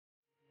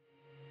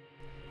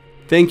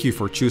Thank you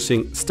for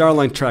choosing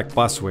Starline Track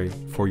Busway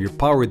for your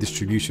power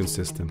distribution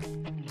system.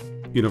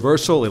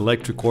 Universal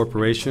Electric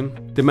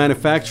Corporation, the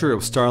manufacturer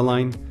of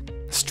Starline,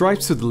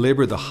 strives to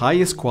deliver the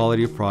highest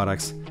quality of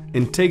products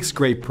and takes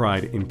great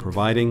pride in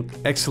providing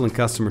excellent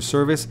customer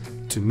service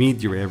to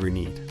meet your every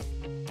need.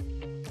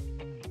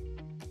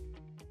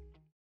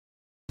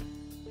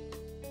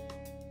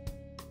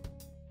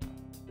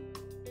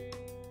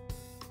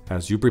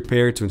 As you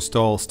prepare to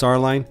install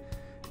Starline,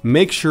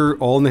 make sure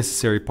all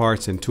necessary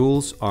parts and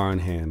tools are on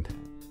hand.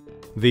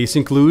 These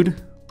include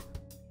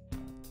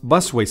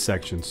busway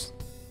sections,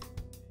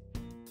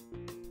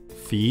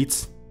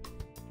 feeds,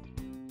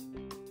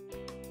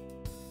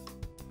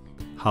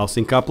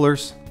 housing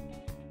couplers,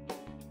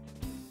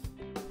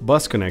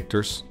 bus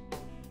connectors,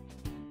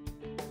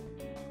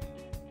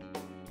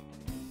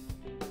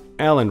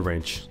 Allen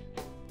wrench,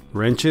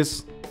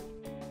 wrenches,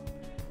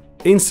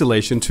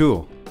 installation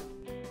tool,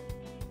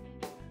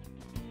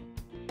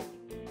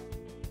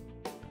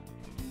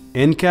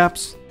 end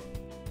caps,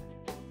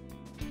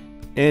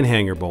 and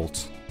hanger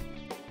bolts.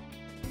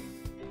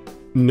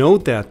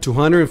 Note that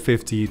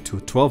 250 to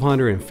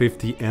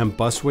 1250 amp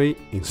busway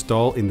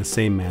install in the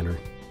same manner.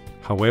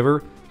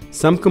 However,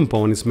 some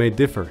components may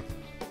differ.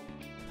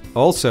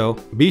 Also,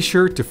 be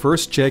sure to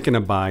first check and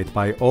abide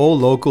by all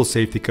local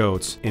safety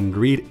codes and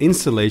read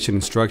installation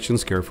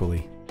instructions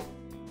carefully.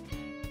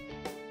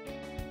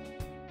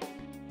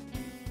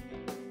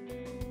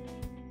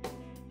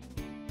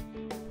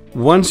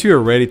 Once you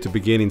are ready to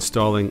begin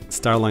installing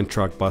Starline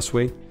Track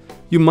Busway,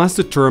 you must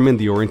determine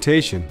the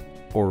orientation,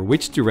 or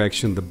which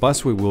direction the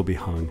busway will be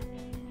hung.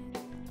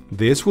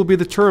 This will be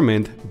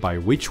determined by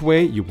which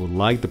way you would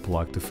like the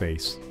plug to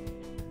face.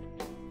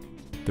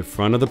 The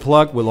front of the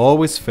plug will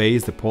always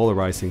face the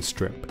polarizing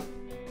strip.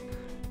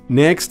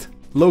 Next,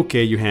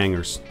 locate your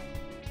hangers.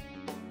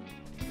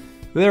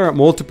 There are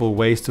multiple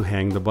ways to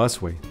hang the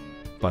busway,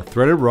 but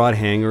threaded rod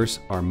hangers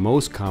are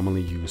most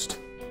commonly used.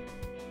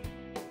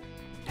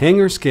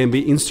 Hangers can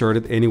be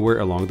inserted anywhere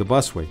along the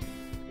busway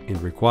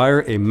and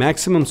require a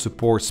maximum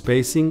support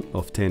spacing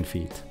of 10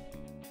 feet.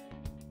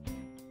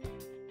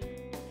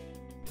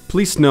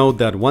 Please note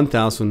that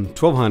 1000,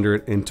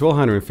 1200, and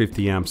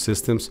 1250 amp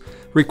systems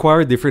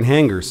require different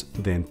hangers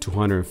than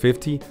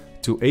 250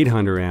 to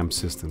 800 amp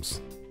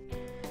systems.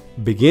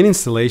 Begin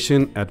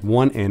installation at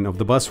one end of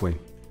the busway,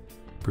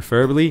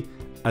 preferably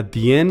at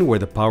the end where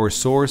the power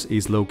source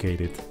is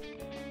located.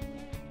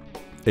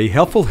 A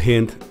helpful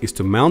hint is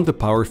to mount the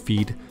power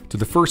feed to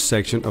the first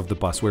section of the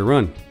busway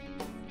run.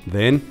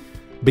 Then,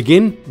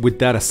 begin with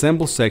that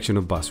assembled section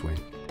of busway.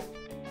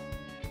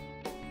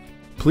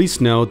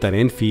 Please note that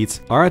end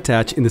feeds are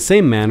attached in the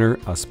same manner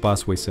as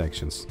busway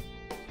sections.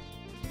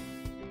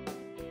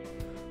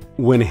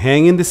 When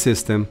hanging the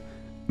system,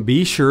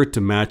 be sure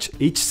to match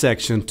each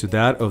section to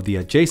that of the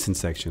adjacent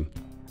section,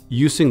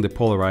 using the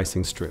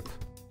polarizing strip.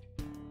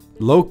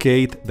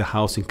 Locate the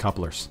housing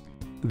couplers.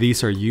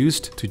 These are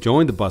used to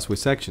join the busway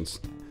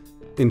sections.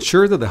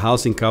 Ensure that the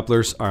housing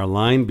couplers are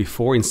aligned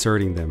before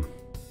inserting them.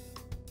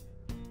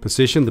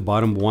 Position the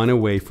bottom one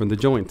away from the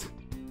joint.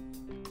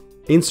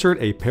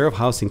 Insert a pair of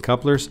housing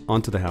couplers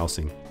onto the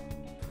housing.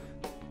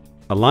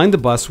 Align the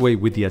busway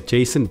with the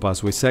adjacent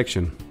busway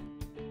section.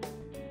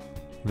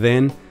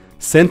 Then,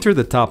 center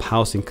the top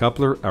housing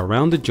coupler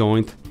around the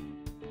joint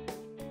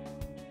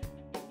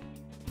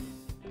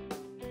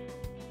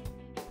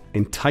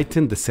and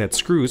tighten the set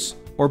screws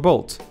or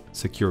bolts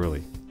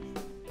securely.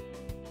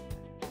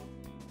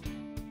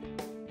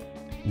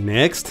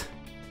 Next,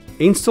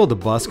 install the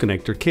bus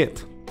connector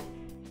kit.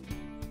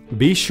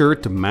 Be sure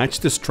to match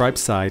the stripe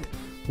side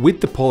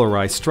with the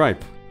polarized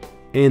stripe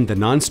and the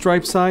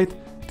non-stripe side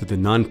to the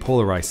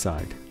non-polarized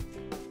side.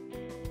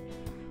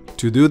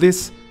 To do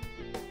this,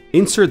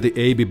 insert the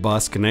AB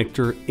bus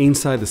connector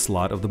inside the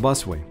slot of the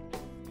busway.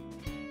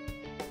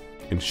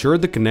 Ensure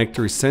the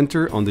connector is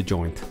centered on the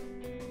joint.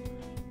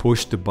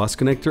 Push the bus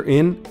connector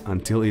in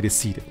until it is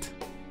seated.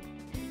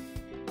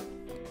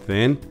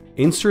 Then,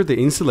 insert the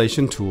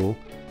installation tool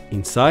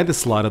inside the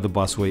slot of the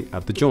busway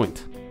at the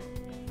joint.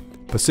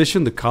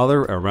 Position the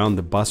collar around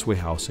the busway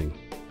housing.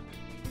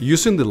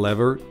 Using the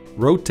lever,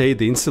 rotate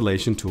the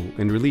installation tool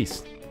and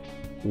release.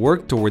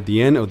 Work toward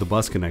the end of the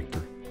bus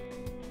connector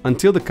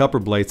until the copper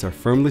blades are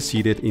firmly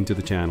seated into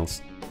the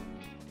channels.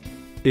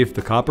 If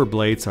the copper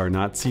blades are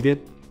not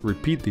seated,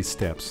 repeat these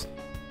steps.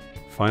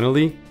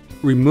 Finally,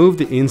 remove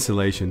the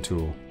installation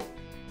tool.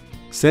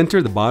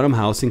 Center the bottom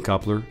housing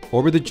coupler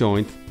over the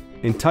joint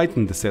and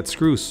tighten the set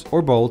screws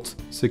or bolts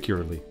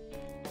securely.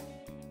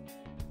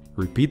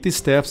 Repeat these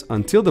steps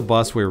until the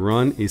busway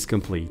run is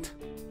complete.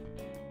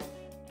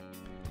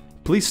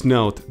 Please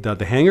note that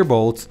the hanger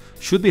bolts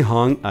should be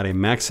hung at a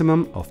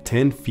maximum of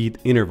 10 feet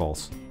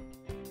intervals.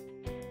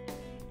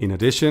 In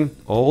addition,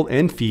 all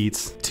end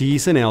feeds,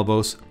 T's and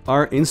elbows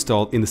are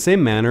installed in the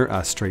same manner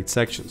as straight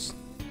sections.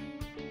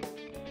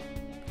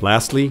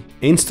 Lastly,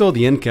 install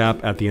the end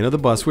cap at the end of the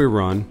busway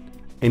run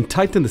and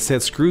tighten the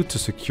set screw to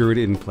secure it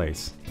in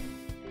place.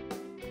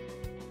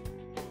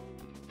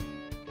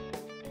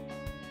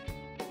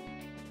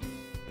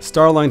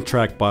 Starline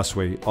Track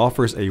Busway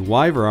offers a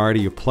wide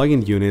variety of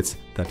plug-in units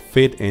that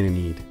fit any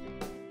need.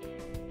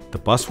 The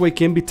busway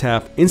can be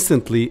tapped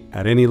instantly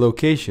at any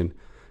location,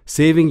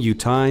 saving you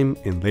time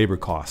and labor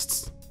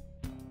costs.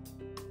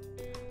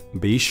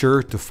 Be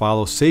sure to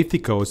follow safety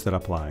codes that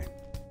apply.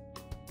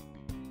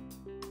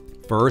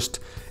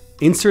 First,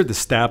 insert the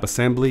stab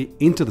assembly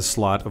into the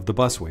slot of the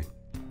busway.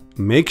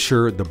 Make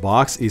sure the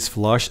box is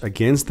flush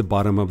against the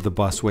bottom of the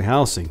busway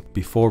housing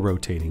before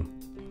rotating.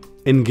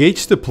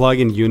 Engage the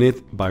plug-in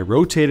unit by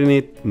rotating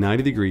it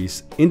 90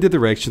 degrees in the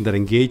direction that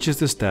engages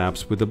the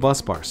stabs with the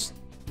bus bars.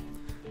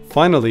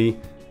 Finally,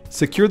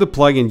 secure the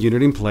plug-in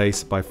unit in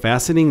place by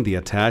fastening the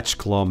attached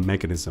claw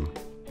mechanism.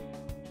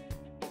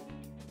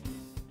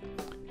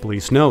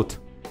 Please note,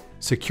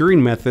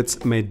 securing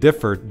methods may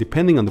differ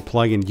depending on the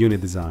plug-in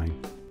unit design.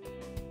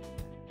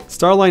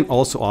 Starline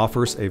also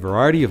offers a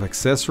variety of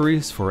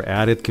accessories for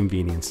added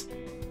convenience.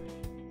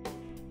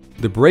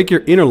 The breaker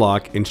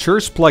interlock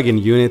ensures plug-in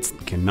units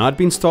cannot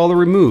be installed or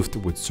removed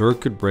with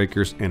circuit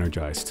breakers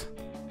energized.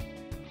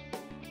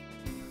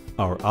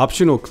 Our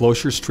optional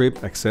closure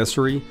strip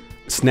accessory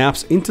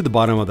snaps into the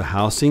bottom of the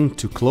housing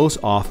to close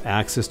off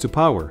access to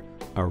power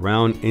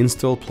around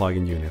installed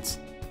plug-in units.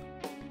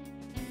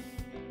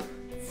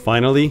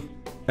 Finally,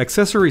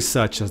 accessories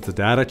such as the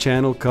data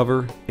channel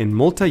cover and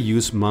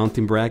multi-use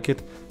mounting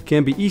bracket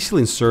can be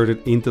easily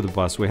inserted into the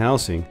busway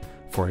housing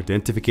for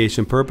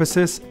identification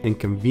purposes and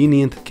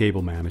convenient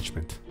cable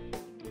management.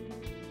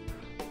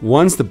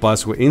 Once the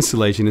busway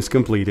installation is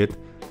completed,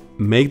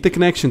 make the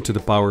connection to the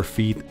power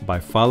feed by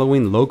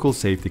following local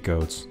safety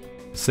codes.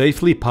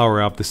 Safely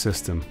power up the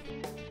system.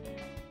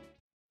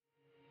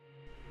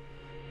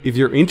 If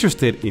you're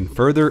interested in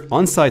further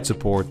on-site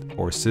support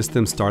or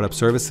system startup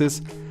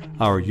services,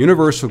 our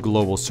Universal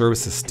Global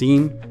Services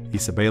team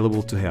is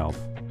available to help.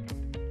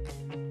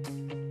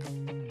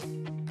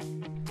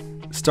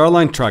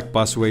 Starline Track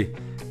Busway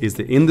is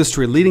the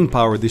industry-leading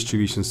power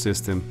distribution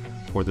system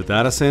for the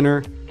data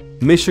center,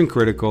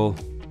 mission-critical,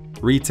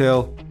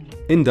 retail,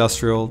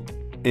 industrial,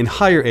 and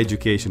higher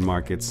education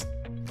markets.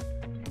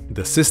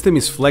 The system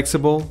is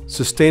flexible,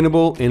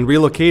 sustainable, and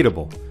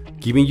relocatable,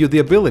 giving you the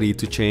ability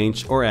to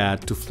change or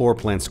add to floor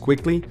plans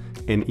quickly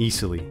and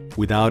easily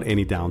without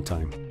any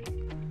downtime.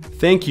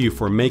 Thank you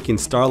for making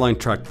Starline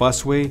Track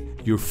Busway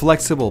your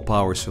flexible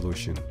power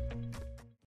solution.